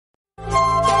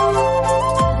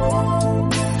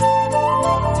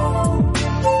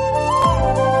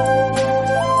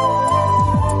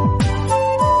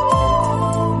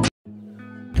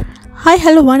Hi,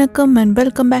 hello, vanakkam and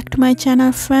welcome back to my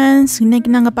channel friends. இன்னைக்கு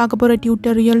நாங்க பார்க்க போற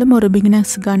டியூட்டோரியலும் ஒரு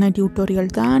பிகினர்ஸ்க்கான டியூட்டோரியல்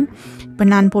தான். இப்போ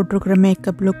நான் போட்டுருக்கிற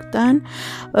மேக்கப் லுக் தான்.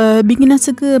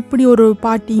 பிகினர்ஸுக்கு எப்படி ஒரு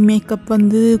பார்ட்டி மேக்கப்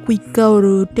வந்து குயிக்காக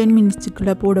ஒரு 10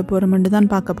 மினிட்ஸுக்குள்ளே போட போகிறோம்னு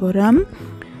தான் பார்க்க போகிறேன்.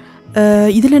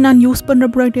 இதில் நான் யூஸ் பண்ணுற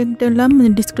ப்ராடக்ட் எல்லாம்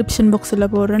டிஸ்கிரிப்ஷன் பாக்ஸில்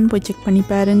போடுறேன்னு போய் செக் பண்ணி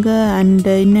பாருங்கள். அண்ட்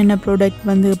என்னென்ன ப்ராடக்ட்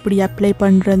வந்து எப்படி அப்ளை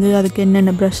பண்ணுறது, அதுக்கு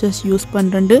என்னென்ன ப்ரஷஸ் யூஸ்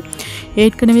பண்ணுறது,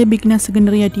 ஏற்கனவே பிகினர்ஸுக்கு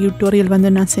நிறைய டியூட்டோரியல்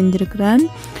வந்து நான் செஞ்சுருக்கிறேன்.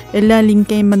 எல்லா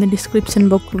லிங்கையும் வந்து டிஸ்கிரிப்ஷன்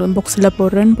பாக்ஸில்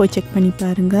போடுறேன்னு போய் செக் பண்ணி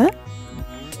பாருங்கள்.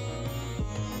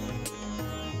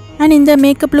 அண்ட் இந்த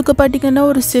மேக்கப் லுக்கை பார்த்திங்கன்னா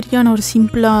ஒரு சரியான ஒரு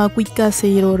சிம்பிளாக குயிக்காக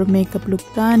செய்கிற ஒரு மேக்கப் லுக்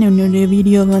தான். என்னுடைய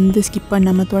வீடியோ வந்து ஸ்கிப்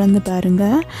பண்ணாமல் தொடர்ந்து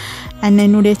பாருங்கள். அண்ட்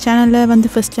என்னுடைய சேனலை வந்து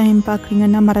ஃபஸ்ட் டைம்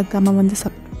பார்க்குறீங்கன்னா மறக்காமல் வந்து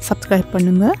சப்ஸ்கிரைப்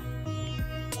பண்ணுங்கள்.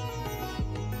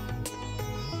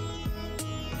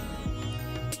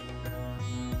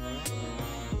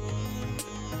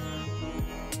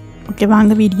 ஓகே,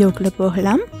 வாங்க வீடியோக்குள்ளே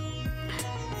போகலாம்.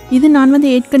 இது நான் வந்து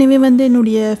ஏற்கனவே வந்து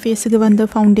என்னுடைய ஃபேஸுக்கு வந்து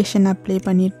ஃபவுண்டேஷன் அப்ளை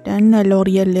பண்ணிட்டேன்.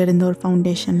 லோரியலில் இருந்த ஒரு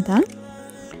ஃபவுண்டேஷன் தான்.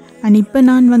 அண்ட் இப்போ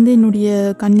நான் வந்து என்னுடைய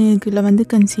கண்ணுக்குள்ள வந்து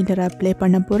கன்சீலர் அப்ளை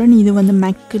பண்ண போகிறேன். இது வந்து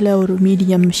மேக்கில் ஒரு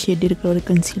மீடியம் ஷேட் இருக்கிற ஒரு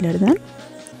கன்சீலர் தான்.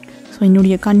 ஸோ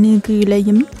என்னுடைய கண்ணுக்கு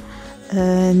இலையும்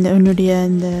என்னுடைய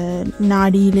இந்த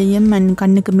நாடியிலையும் அண்ட்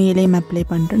கண்ணுக்கு மேலேயும் அப்ளை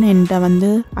பண்ணுறேன். என்கிட்ட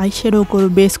வந்து ஐஷேடோவுக்கு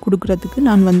ஒரு பேஸ் கொடுக்குறதுக்கு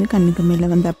நான் வந்து கண்ணுக்கு மேலே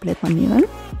வந்து அப்ளை பண்ணிடுவேன்.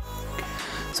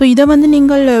 ஸோ இதை வந்து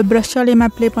நீங்கள் ப்ரஷ்ஷாலேயும்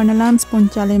அப்ளை பண்ணலாம்,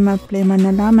 ஸ்பாஞ்சாலேயும் அப்ளை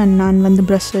பண்ணலாம். அண்ட் நான் வந்து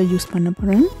ப்ரஷ்ஷை யூஸ் பண்ண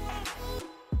போகிறேன்.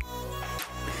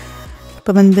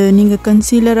 இப்போ வந்து நீங்கள்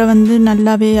கன்சீலரை வந்து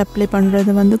நல்லாவே அப்ளை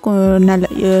பண்ணுறது வந்து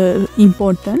நல்ல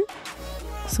இம்பார்ட்டன்ட்.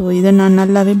 ஸோ இதை நான்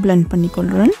நல்லாவே பிளெண்ட்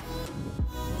பண்ணிக்கொள்கிறேன்.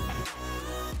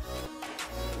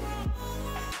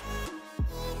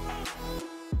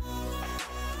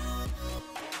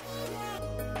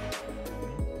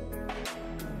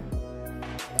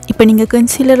 இப்போ நீங்கள்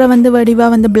கன்சீலரை வந்து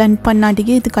வடிவாக வந்து பிளெண்ட்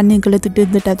பண்ணாட்டிக்கு இது கண்ணுக்குள்ள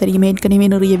திட்டுட்டா தெரியும். ஏற்கனவே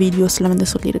நிறைய வீடியோஸில் வந்து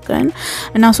சொல்லியிருக்கிறேன்.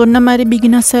 நான் சொன்ன மாதிரி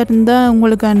பிகினர்ஸாக இருந்தால்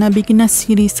உங்களுக்கான பிகினர்ஸ்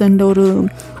சீரீஸ்ன்ற ஒரு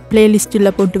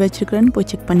பிளேலிஸ்ட்டில் போட்டு வச்சுருக்கிறேன்னு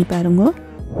போய் செக் பண்ணி பாருங்க.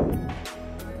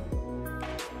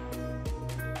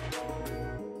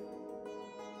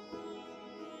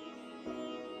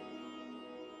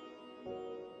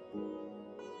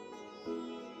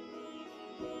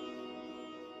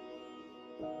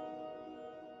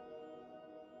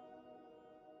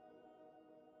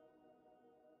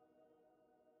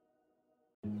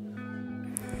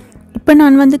 இப்போ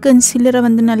நான் வந்து கன்சீலரை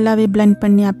வந்து நல்லாவே பிளெண்ட்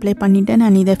பண்ணி அப்ளை பண்ணிவிட்டேன்.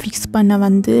 நான் இதை ஃபிக்ஸ் பண்ண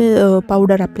வந்து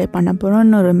பவுடர் அப்ளை பண்ண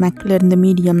போகிறேன். ஒரு மேக்கில் இருந்து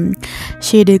மீடியம்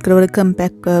ஷேடு இருக்கிற ஒரு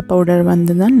கம்பேக்ட் பவுடர்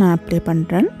வந்து தான் நான் அப்ளை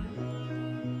பண்ணுறேன்.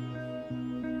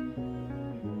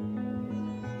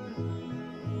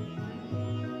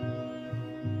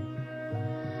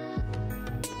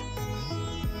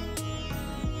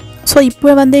 ஸோ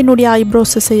இப்போ வந்து என்னுடைய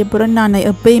ஐப்ரோஸை செய்ய போகிறேன். நான்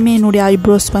எப்போயுமே என்னுடைய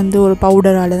ஐப்ரோஸ் வந்து ஒரு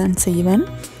பவுடரால் தான் செய்வேன்.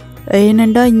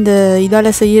 ஏனெண்டா இந்த இதால்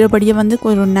செய்கிறபடியே வந்து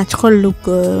ஒரு நேச்சுரல்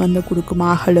லுக்கு வந்து கொடுக்கும்,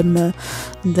 ஆகலும்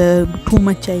இந்த டூ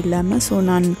மச்சாக இல்லாமல். ஸோ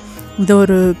நான் இது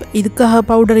ஒரு இதுக்காக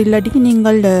பவுடர் இல்லாட்டிக்கு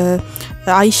நீங்கள்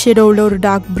ஐஷேடோவில் ஒரு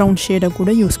டார்க் ப்ரௌன் ஷேடை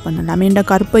கூட யூஸ் பண்ணலாம். ஏன்டா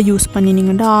கருப்பை யூஸ்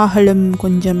பண்ணினீங்கன்னா ஆகலும்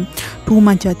கொஞ்சம் டூ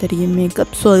மச்சாக தெரியும்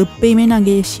மேக்கப். ஸோ எப்போயுமே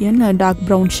நாங்கள் ஏஷியன் டார்க்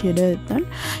ப்ரௌன் ஷேடை தான்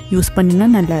யூஸ் பண்ணினா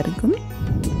நல்லாயிருக்கும்.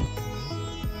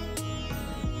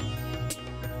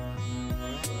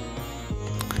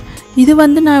 இது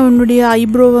வந்து நான் என்னுடைய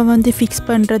ஐப்ரோவை வந்து ஃபிக்ஸ்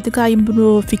பண்ணுறதுக்கு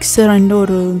ஐப்ரோ ஃபிக்ஸர் அண்ட்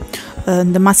ஒரு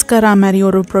இந்த மஸ்கரா மாதிரி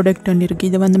ஒரு ப்ராடக்ட் ஒன்று இருக்குது.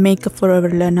 இது வந்து மேக்கப்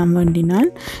ஃபார்வர்டில் நான் வேண்டினான்.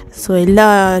 ஸோ எல்லா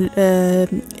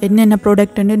என்னென்ன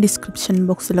ப்ராடக்ட்னு டிஸ்கிரிப்ஷன்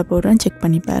பாக்ஸில் போடுறேன், செக்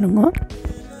பண்ணி பாருங்க.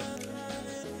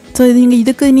 ஸோ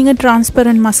இதுக்கு நீங்கள்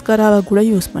டிரான்ஸ்பரண்ட் மஸ்கராவை கூட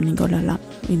யூஸ் பண்ணிக்கொள்ளலாம்.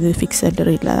 இது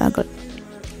ஃபிக்ஸர் இல்லாத.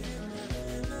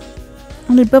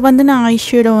 இப்போ வந்து நான்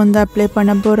ஐஷேடோ வந்து அப்ளை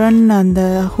பண்ண போகிறேன். அந்த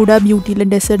ஹுடா பியூட்டியில்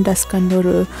டஸ்க் அந்த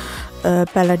ஒரு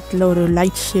பேலட்டில் ஒரு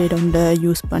லைட் ஷேட் வந்து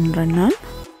யூஸ் பண்ணுறேன் நான்.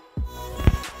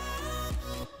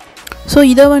 ஸோ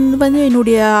இதை வந்து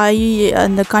என்னுடைய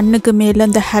அந்த கண்ணுக்கு மேலே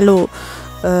அந்த ஹலோ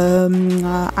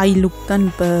ஐ லுக் தான்,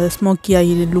 இப்போ ஸ்மோக்கி ஐ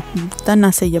லுக் தான்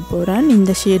நான் செய்ய போகிறேன்.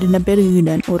 இந்த ஷேடுன பேர்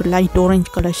ஈடன், ஒரு லைட்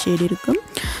ஆரஞ்சு கலர் ஷேடு இருக்கும்.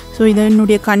 ஸோ இதை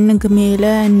என்னுடைய கண்ணுக்கு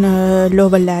மேலே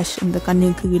லோவர் லேஷ் இந்த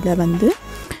கண்ணுக்கு கீழே வந்து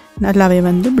நல்லாவே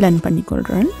வந்து பிளெண்ட்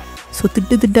பண்ணிக்கொள்கிறேன். ஸோ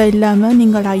திட்டா இல்லாமல்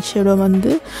நீங்கள் ஐஷேடோ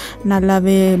வந்து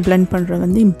நல்லாவே பிளெண்ட் பண்ணுறது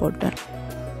வந்து இம்பார்ட்டன்ட்.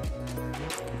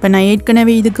 இப்போ நான்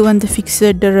ஏற்கனவே இதுக்கு வந்து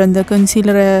ஃபிக்ஸர் அந்த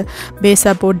கன்சீலரை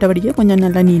பேஸாக போட்டபடியே கொஞ்சம்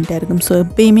நல்லா நீட்டாக இருக்கும். ஸோ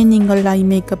எப்பயுமே நீங்கள் ஐ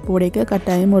மேக்கப் போடைக்க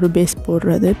கட்டாயம் ஒரு பேஸ்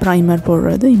போடுறது, ப்ரைமர்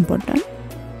போடுறது இம்பார்ட்டன்ட்.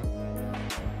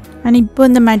 அண்ட் இப்போ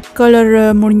இந்த மேட் கலர்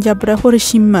முடிஞ்ச பிறகு ஒரு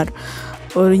ஷிம்மர்,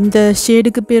 ஒரு இந்த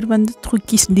ஷேடுக்கு பேர் வந்து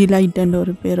turkish delight என்ற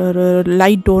ஒரு பேர், ஒரு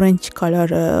லைட் ஆரஞ்சு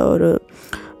கலர் ஒரு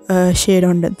ஷேட்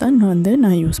ஒன்று தான் வந்து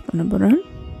நான் யூஸ் பண்ண போகிறேன்.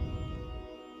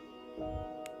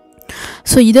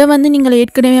 ஸோ இதை வந்து நீங்கள்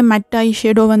ஏற்கனவே மேட் ஐ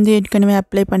ஷேடோ வந்து ஏற்கனவே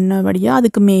அப்ளை பண்ணபடியாக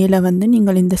அதுக்கு மேலே வந்து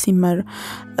நீங்கள் இந்த சிம்மர்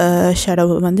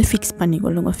ஷேடோவை வந்து ஃபிக்ஸ்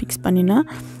பண்ணிக்கொள்ளுங்க. ஃபிக்ஸ் பண்ணினா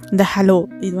இந்த ஹலோ,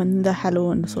 இது வந்து இந்த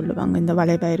ஹலோன்னு சொல்லுவாங்க, இந்த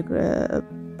வளைவாக இருக்கிற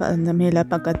அந்த மேலே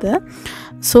பக்கத்தை.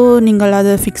 ஸோ நீங்கள்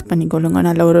அதை ஃபிக்ஸ் பண்ணிக்கொள்ளுங்க.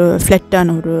 நல்ல ஒரு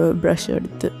ஃப்ளட்டான ஒரு ப்ரஷ்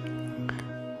எடுத்து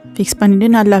ஃபிக்ஸ்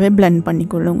பண்ணிவிட்டு நல்லாவே பிளெண்ட்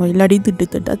பண்ணிக்கொள்ளுங்க, இல்லாட்டி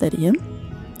திட்டாக தெரியும்.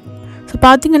 ஸோ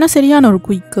பார்த்திங்கன்னா சரியான ஒரு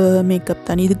குயிக் மேக்கப்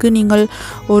தான். இதுக்கு நீங்கள்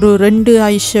ஒரு 2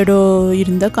 ஐ ஷேடோ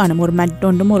இருந்தால் காணும், ஒரு மேட்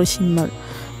ஒன்றும் ஒரு ஷிம்மர்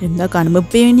இருந்தால் காணும்.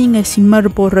 இப்போயே நீங்கள் ஷிம்மர்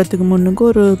போடுறதுக்கு முன்னுக்கு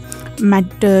ஒரு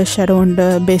மேட் ஷேடோ ஒன்று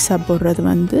பேஸாக போடுறது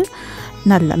வந்து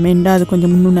நல்லா மெண்டாக அது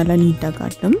கொஞ்சம் இன்னும் நல்லா நீட்டாக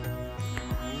காட்டும்.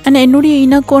 ஆனால் என்னுடைய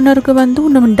இன்னர் கார்னருக்கு வந்து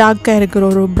இன்னும் டார்க்காக இருக்கிற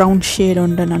ஒரு ப்ரௌன் ஷேட்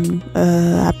ஒன்று நான்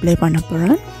அப்ளை பண்ண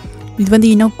போகிறேன். இது வந்து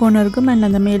இன்னர் கார்னருக்கும் அண்ட்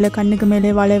அந்த மேலே கண்ணுக்கு மேலே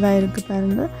வளைவாக இருக்குது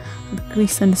பாருங்கள்,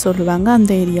 க்ரீஸ்ன்னு சொல்லுவாங்க,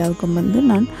 அந்த ஏரியாவுக்கும் வந்து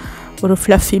நான் ஒரு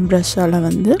ஃப்ளஃபி ப்ரஷ்ஷால்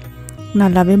வந்து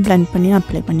நல்லாவே பிளெண்ட் பண்ணி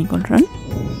அப்ளை பண்ணிக்கொள்கிறேன்.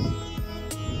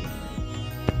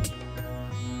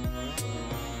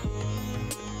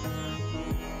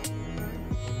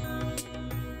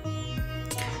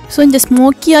 ஸோ இந்த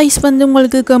ஸ்மோக்கி ஐஸ் வந்து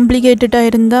உங்களுக்கு காம்ப்ளிகேட்டடாக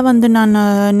இருந்தால் வந்து நான்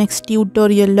நெக்ஸ்ட்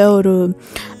டியூட்டோரியலில் ஒரு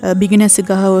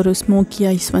பிகினர்ஸுக்காக ஒரு ஸ்மோக்கி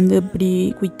ஐஸ் வந்து எப்படி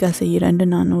குயிக்காக செய்கிறேன்ட்டு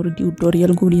நான் ஒரு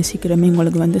டியூட்டோரியல் கூடிய சீக்கிரமே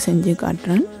உங்களுக்கு வந்து செஞ்சு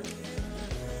காட்டுறேன்.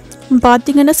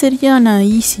 பார்த்திங்கன்னா சரியான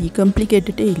ஈஸி,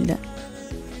 காம்ப்ளிகேட்டடே இல்லை.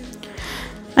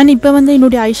 அண்ட் இப்போ வந்து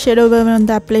என்னுடைய ஐ ஷேடோவை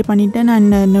வந்து அப்ளை பண்ணிவிட்டேன்.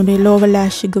 நான் என்னுடைய லோவர்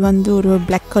லேஷுக்கு வந்து ஒரு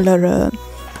பிளாக் கலர்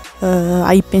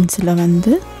ஐ பென்சிலை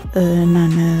வந்து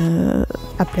நான்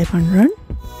அப்ளை பண்ணுறேன்.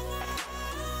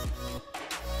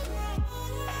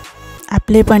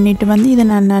 அப்ளை பண்ணிவிட்டு வந்து இதை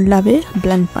நான் நல்லாவே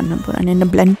பிளெண்ட் பண்ண போகிறேன். என்ன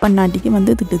பிளெண்ட் பண்ணாட்டிக்கு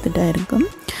வந்து திட்டாக இருக்கும்.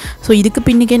 ஸோ இதுக்கு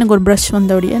பின்னிக்கே எனக்கு ஒரு ப்ரஷ்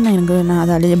வந்தோடைய நான்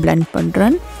அதாலேயே பிளெண்ட்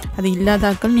பண்ணுறேன். அது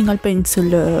இல்லாதாக்கள் நீங்கள்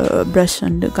பென்சில் ப்ரஷ்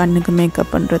அண்டு கண்ணுக்கு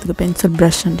மேக்கப் பண்ணுறதுக்கு பென்சில்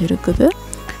ப்ரஷ் அண்டு இருக்குது.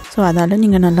 ஸோ அதால்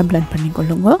நீங்கள் நல்லா பிளெண்ட்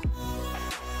பண்ணிக்கொள்ளுங்க.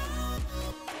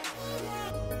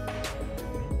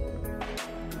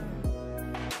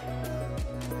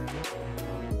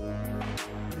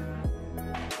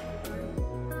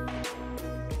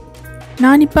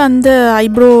 நான் இப்போ அந்த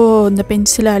ஐப்ரோ இந்த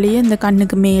பென்சிலாலேயே இந்த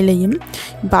கண்ணுக்கு மேலேயும்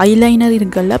இப்போ ஐலைனர்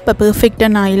இருக்குல்ல, இப்போ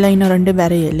பெர்ஃபெக்டான ஐலைனர் ரெண்டு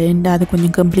வரையலைண்டா அது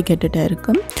கொஞ்சம் காம்ப்ளிகேட்டடாக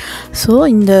இருக்கும். ஸோ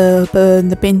இப்போ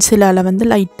இந்த பென்சிலால் வந்து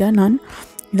லைட்டாக நான்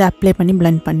இதை அப்ளை பண்ணி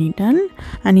பிளெண்ட் பண்ணிட்டேன்.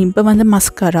 அண்ட் இப்போ வந்து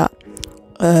மஸ்காரா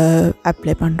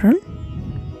அப்ளை பண்ணுறேன்.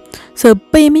 ஸோ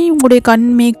எப்போயுமே உங்களுடைய கண்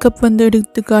மேக்கப் வந்து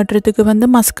எடுத்து காட்டுறதுக்கு வந்து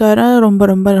மஸ்காரா ரொம்ப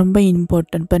ரொம்ப ரொம்ப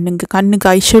இம்பார்ட்டன்ட். இப்போ நீங்கள் கண்ணுக்கு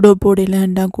ஐஷேடோ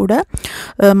போடலைன்னா கூட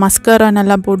மஸ்காரா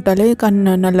நல்லா போட்டாலே கண்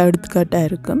நல்லா எடுத்துக்காட்டாக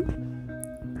இருக்கும்.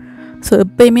 ஸோ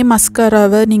எப்போயுமே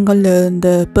மஸ்காராவை நீங்கள் இந்த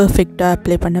பர்ஃபெக்டாக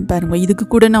அப்ளை பண்ண பாருங்கள். இதுக்கு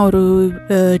கூட நான் ஒரு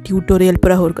டியூட்டோரியல்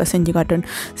பிறகு ஒருக்கா செஞ்சு காட்டுறேன்.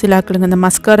 சில ஆக்களுங்க அந்த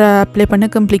மஸ்காரா அப்ளை பண்ண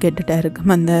காம்ப்ளிகேட்டடாக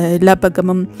இருக்கும், அந்த எல்லா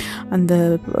பக்கமும் அந்த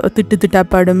திட்டாக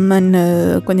படும் அண்ட்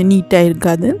கொஞ்சம் நீட்டாக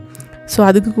இருக்காது. ஸோ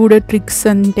அதுக்கு கூட ட்ரிக்ஸ்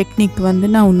அண்ட் டெக்னிக் வந்து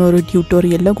நான் இன்னொரு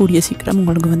டியூட்டோரியலில் கூடிய சீக்கிரம்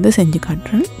உங்களுக்கு வந்து செஞ்சு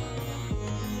காட்டுறேன்.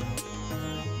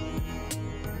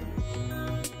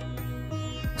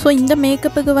 ஸோ இந்த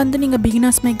மேக்கப்புக்கு வந்து நீங்கள்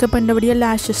பிகினர்ஸ் மேக்கப் பண்ணுறபடியே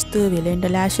லேஷஸ் தேவையில்லை. இந்த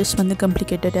லேஷஸ் வந்து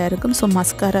காம்ப்ளிகேட்டடாக இருக்கும். ஸோ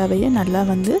மஸ்காராவையே நல்லா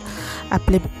வந்து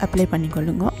அப்ளை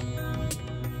பண்ணிக்கொள்ளுங்க.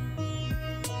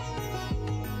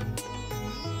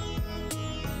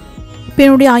 இப்போ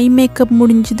என்னுடைய ஐ மேக்கப்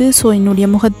முடிஞ்சுது. ஸோ என்னுடைய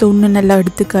முகத்தை இன்னும் நல்லா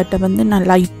எடுத்துக்காட்ட வந்து நான்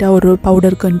லைட்டாக ஒரு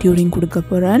பவுடர் கன்டியூரிங் கொடுக்க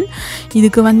போகிறேன்.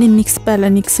 இதுக்கு வந்து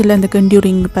நிக்ஸில் அந்த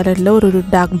கன்டியூரிங் பேலரில் ஒரு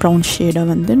டார்க் ப்ரௌன் ஷேடை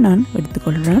வந்து நான்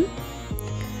எடுத்துக்கொள்கிறேன்.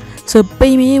 ஸோ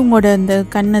எப்பயுமே உங்களோட அந்த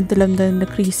கன்னத்தில் இந்த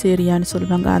க்ரீஸ் ஏரியான்னு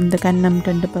சொல்லுவாங்க, அந்த கன்னம்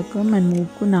 2 பக்கம் அண்ட்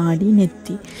மூக்கு நாடி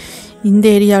நெத்தி இந்த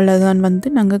ஏரியாவில் தான் வந்து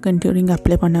நாங்கள் கன்டியூரிங்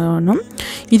அப்ளை பண்ணணும்.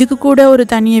 இதுக்கு கூட ஒரு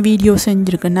தனியாக வீடியோ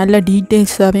செஞ்சுருக்கேன், நல்ல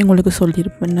டீட்டெயில்ஸாகவே உங்களுக்கு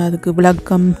சொல்லியிருப்பேன். அதுக்கு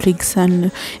விளக்கம், ட்ரிக்ஸ் அண்ட்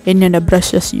என்னென்ன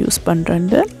ப்ரஷஸ் யூஸ்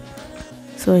பண்ணுறேன்ட்டு.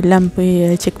 ஸோ எல்லாம் போய்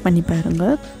செக் பண்ணி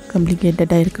பாருங்கள்,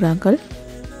 காம்ப்ளிகேட்டடாக இருக்கிறார்கள்.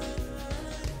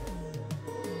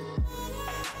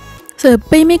 ஸோ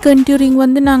எப்பயுமே கன்டியூரிங்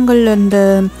வந்து நாங்கள் அந்த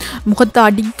முகத்தை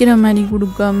அடிக்கிற மாதிரி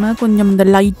கொடுக்காமல் கொஞ்சம் இந்த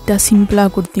லைட்டாக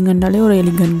சிம்பிளாக கொடுத்தீங்கன்னாலே ஒரு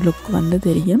எலிகன்ட் லுக் வந்து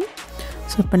தெரியும்.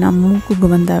 ஸோ இப்போ நான் மூக்குக்கு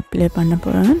வந்து அப்ளை பண்ண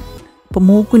போகிறேன். இப்போ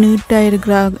மூக்கு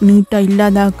நீட்டாக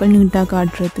இல்லாதாக்கள் நீட்டாக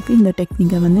காட்டுறதுக்கு இந்த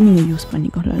டெக்னிக்கை வந்து நீங்கள் யூஸ்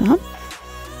பண்ணிக்கொள்ளலாம்.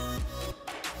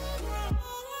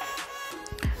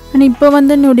 ஆனால் இப்போ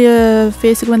வந்து என்னுடைய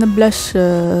ஃபேஸுக்கு வந்து ப்ளஷ்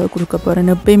கொடுக்க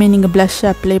போகிறேன். எப்போயுமே நீங்கள் ப்ளஷ்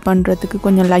அப்ளை பண்ணுறதுக்கு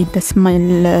கொஞ்சம் லைட்டாக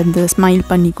ஸ்மைல்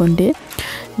பண்ணிக்கொண்டே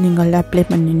நீங்கள் அப்ளை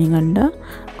பண்ணினீங்கன்னா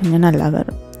கொஞ்சம் நல்லா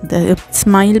வரும். இந்த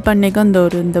ஸ்மைல் பண்ணிக்க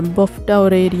இந்த பஃப்டாக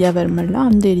ஒரு ஏரியா வருமில்ல,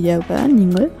 அந்த ஏரியாவுக்கு தான்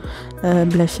நீங்கள்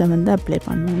ப்ளஷ்ஷை வந்து அப்ளை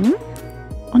பண்ணணும்.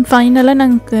 அண்ட் ஃபைனலாக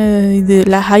நாங்கள்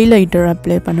இதில் ஹைலைட்டர்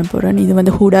அப்ளை பண்ண போகிறேன். இது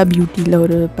வந்து ஹூடா பியூட்டியில்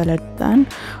ஒரு பலட் தான்,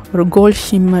 ஒரு கோல்ட்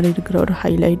ஷிம்மர் இருக்கிற ஒரு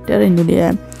ஹைலைட்டர். என்னுடைய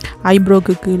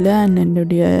ஐப்ரோக்கு கீழே அண்ட்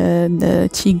என்னுடைய இந்த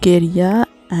சீக் ஏரியா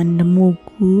அண்ட்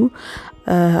மூக்கு,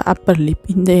 அப்பர் லிப்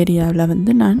இந்த ஏரியாவில்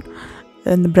வந்து நான்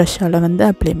இந்த ப்ரஷ்ஷால் வந்து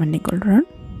அப்ளை பண்ணிக்கொள்கிறேன்.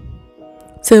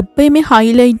 ஸோ எப்போயுமே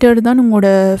ஹைலைட்டர் தான் உங்களோட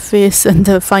ஃபேஸ்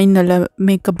அந்த ஃபைனலில்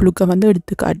மேக்கப் லுக்கை வந்து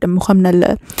எடுத்துக்காட்டும். முகம்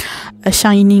நல்ல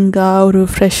ஷைனிங்காக ஒரு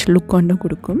ஃப்ரெஷ் லுக் வந்து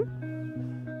கொடுக்கும்.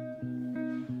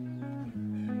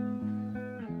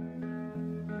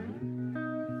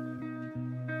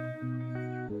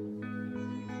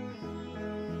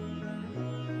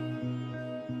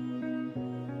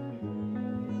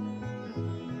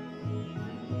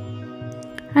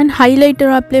 அண்ட்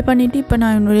ஹைலைட்டர் அப்ளை பண்ணிவிட்டு இப்போ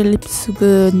நான் என்னுடைய லிப்ஸுக்கு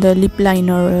இந்த லிப்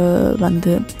லைனர்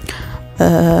வந்து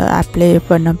அப்ளை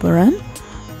பண்ண போகிறேன்.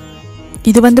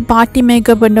 இது வந்து பார்ட்டி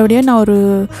மேக்கப் பண்ணபடியாக நான்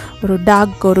ஒரு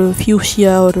டார்க் ஒரு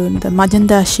ஃபியூஷியா ஒரு இந்த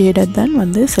மஜந்தா ஷேடை தான்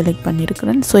வந்து செலக்ட்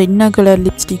பண்ணியிருக்கிறேன். ஸோ என்ன கலர்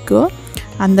லிப்ஸ்டிக்கோ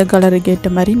அந்த கலருக்கு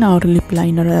ஏற்ற மாதிரி நான் ஒரு லிப்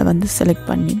லைனரை வந்து செலக்ட்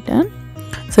பண்ணிட்டேன்.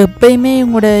 ஸோ எப்போயுமே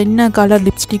உங்களோட என்ன கலர்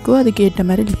லிப்ஸ்டிக்கோ அதுக்கு ஏற்ற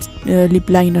மாதிரி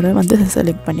லிப் லைனரை வந்து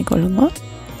செலக்ட் பண்ணிக்கொள்ளுங்க.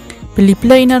 இப்போ லிப்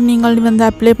லைனர் நீங்கள் வந்து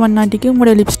அப்ளை பண்ணாட்டிக்கு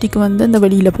உங்களோட லிப்ஸ்டிக் வந்து இந்த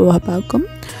வெளியில் போக பார்க்கும்.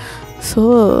 ஸோ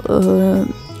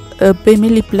எப்போயுமே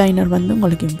லிப் லைனர் வந்து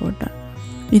உங்களுக்கு இம்பார்ட்டன்ட்.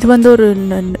 இது வந்து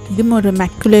இதுவும் ஒரு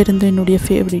மேக்குல இருந்து என்னுடைய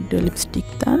ஃபேவரட்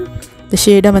லிப்ஸ்டிக் தான். இந்த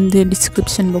ஷேடை வந்து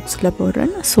டிஸ்கிரிப்ஷன் பாக்ஸில்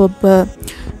போடுறேன். ஸோ இப்போ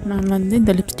நான் வந்து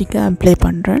இந்த லிப்ஸ்டிக்கை அப்ளை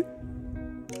பண்ணுறேன்.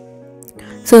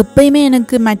 ஸோ எப்போயுமே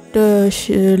எனக்கு மேட்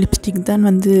லிப்ஸ்டிக் தான்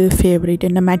வந்து ஃபேவரட்.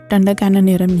 என்ன மேட்டாண்ட கன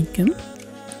நேரம் நிற்கும்.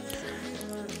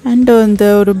 அண்டு இந்த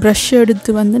ஒரு ப்ரஷ்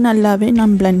எடுத்து வந்து நல்லாவே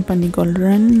நான் பிளெண்ட்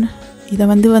பண்ணிக்கொள்கிறேன். இதை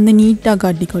வந்து நீட்டாக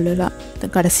காட்டிக்கொள்ளலாம்.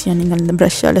 கடைசியாக நீங்கள் இந்த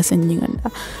ப்ரஷ்ஷால் செஞ்சீங்கன்னா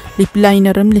லிப்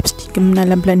லைனரும் லிப்ஸ்டிக்கும்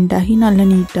நல்லா பிளெண்ட் ஆகி நல்லா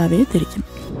நீட்டாகவே தெரியும்.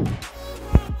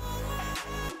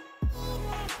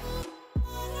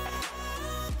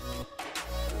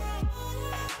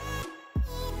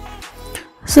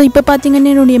 ஸோ இப்போ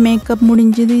பார்த்தீங்கன்னா என்னுடைய மேக்கப்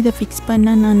முடிஞ்சது. இதை ஃபிக்ஸ்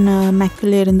பண்ண நான்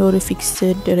மேக்கில் இருந்து ஒரு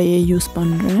ஃபிக்ஸரையை யூஸ்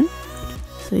பண்ணுறேன்.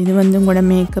 ஸோ இது வந்து உங்களோட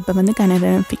மேக்கப்பை வந்து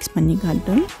கனடாக ஃபிக்ஸ் பண்ணி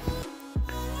காட்டும்.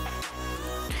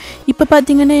 இப்போ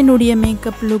பார்த்திங்கன்னா என்னுடைய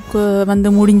மேக்கப் லுக் வந்து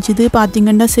முடிஞ்சுது.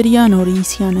 பார்த்திங்கன்னா சரியான ஒரு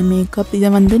ஈஸியான மேக்கப். இதை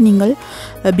வந்து நீங்கள்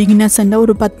பிகினர்ஸ்ண்டா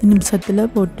ஒரு 10 நிமிஷத்தில்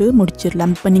போட்டு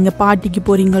முடிச்சிடலாம். இப்போ நீங்கள் பார்ட்டிக்கு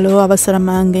போகிறீங்களோ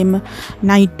அவசரமாக எங்கேயும்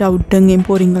நைட் அவுட் எங்கேயும்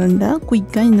போகிறீங்களா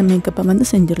குயிக்காக இந்த மேக்கப்பை வந்து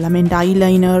செஞ்சிடலாம். என்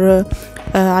ஐலைனர்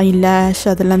ஐலேஷ்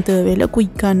அதெல்லாம் தேவையில்லை.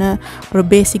 குயிக்கான ஒரு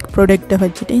பேசிக் ப்ராடக்டை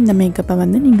வச்சுட்டு இந்த மேக்கப்பை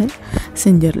வந்து நீங்கள்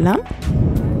செஞ்சிடலாம்.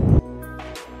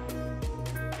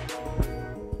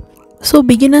 ஸோ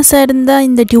பிகினர்ஸாக இருந்தால்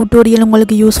இந்த டியூட்டோரியல்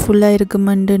உங்களுக்கு யூஸ்ஃபுல்லாக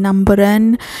இருக்குமென்று நம்புகிறேன்.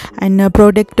 அண்ட்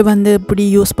ப்ராடக்ட் வந்து எப்படி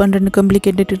யூஸ் பண்ணுறேன்னு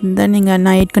காம்ப்ளிகேட்டட் இருந்தால்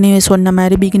நான் ஏற்கனவே சொன்ன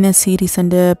மாதிரி பிகினர் சீரீஸ்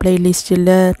அண்ட் ப்ளேலிஸ்ட்டில்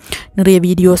நிறைய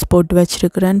வீடியோஸ் போட்டு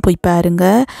வச்சுருக்கிறேன், போய்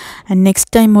பாருங்கள். அண்ட்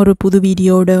நெக்ஸ்ட் டைம் ஒரு புது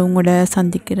வீடியோட உங்களோட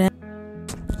சந்திக்கிறேன்.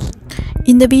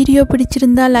 இந்த வீடியோ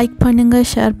பிடிச்சிருந்தால் லைக் பண்ணுங்கள்,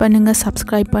 ஷேர் பண்ணுங்கள்,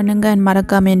 சப்ஸ்கிரைப் பண்ணுங்கள் அண்ட்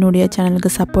மறக்காமல் என்னுடைய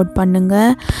சேனலுக்கு சப்போர்ட்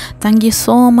பண்ணுங்கள். Thank you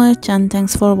so much and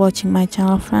thanks for வாட்சிங் மை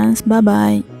சேனல் ஃப்ரெண்ட்ஸ்.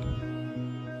 பாய்.